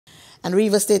And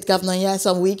Rivers State Governor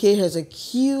Nyesom Wike has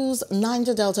accused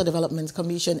Niger Delta Development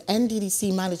Commission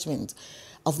NDDC management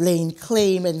of laying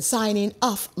claim and signing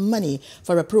off money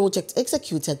for a project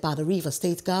executed by the Rivers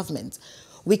State government.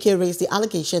 Wike raised the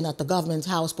allegation at the Government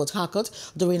House, Port Harcourt,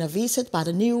 during a visit by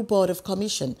the new Board of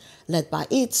Commission, led by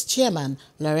its chairman,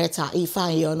 Loretta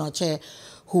Ifeanyi,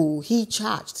 who he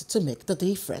charged to make the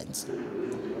difference.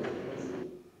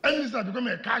 NDDC has become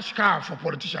a cash cow for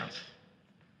politicians.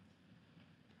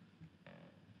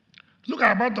 Look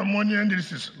at about the money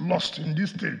NDDC is lost in this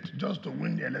state just to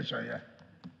win the election here.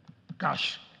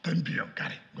 Cash, 10 billion,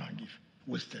 carry, go and give,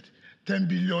 wasted. 10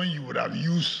 billion you would have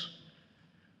used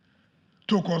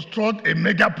to construct a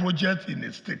mega project in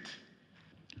a state.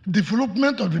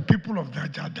 Development of the people of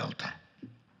Niger Delta.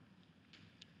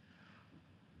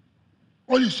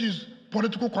 All you see is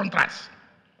political contracts.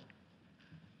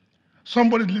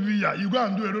 Somebody living here, you go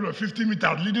and do a road of 50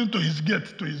 meters leading to his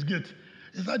gate,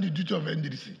 Is that the duty of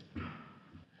NDDC?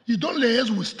 You don't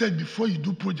liaise with state before you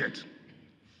do project.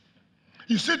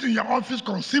 You sit in your office,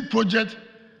 conceive project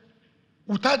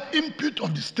without input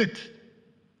of the state.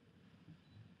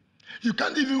 You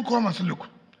can't even come and say, look,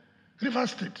 River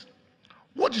State,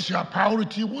 what is your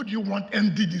priority? What do you want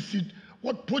NDDC?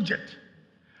 What project?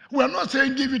 We are not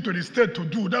saying give it to the state to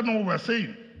do. That's not what we're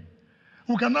saying.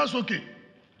 We can ask, okay,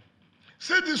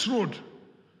 say this road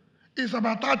is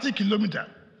about 30 kilometers.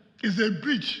 It's a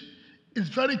bridge. It's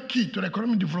very key to the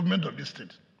economic development of this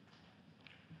state.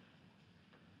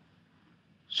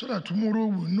 So that tomorrow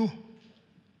we'll know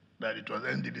that it was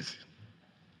NDDC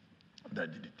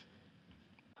that did it.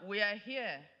 We are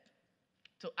here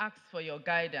to ask for your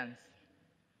guidance.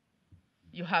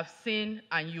 You have seen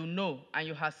and you know and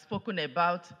you have spoken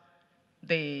about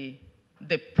the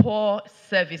poor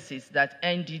services that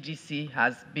NDDC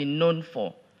has been known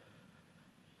for.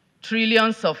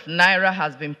 Trillions of naira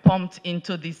has been pumped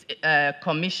into this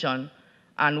commission,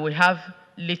 and we have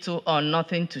little or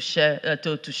nothing to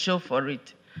show for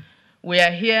it. We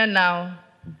are here now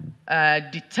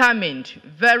determined,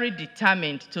 very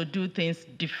determined to do things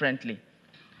differently.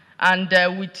 And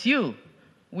with you,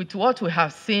 with what we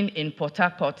have seen in Port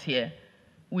Harcourt here,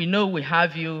 we know we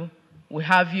have you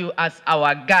as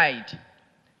our guide,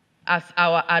 as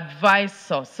our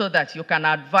advisor, so that you can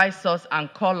advise us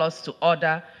and call us to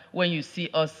order when you see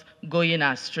us going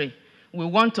astray. We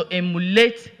want to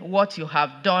emulate what you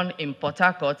have done in Port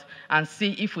Harcourt and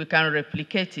see if we can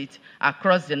replicate it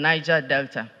across the Niger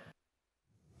Delta.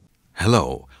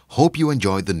 Hello, hope you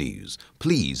enjoyed the news.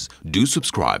 Please do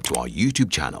subscribe to our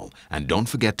YouTube channel and don't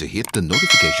forget to hit the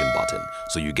notification button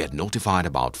so you get notified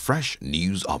about fresh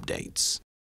news updates.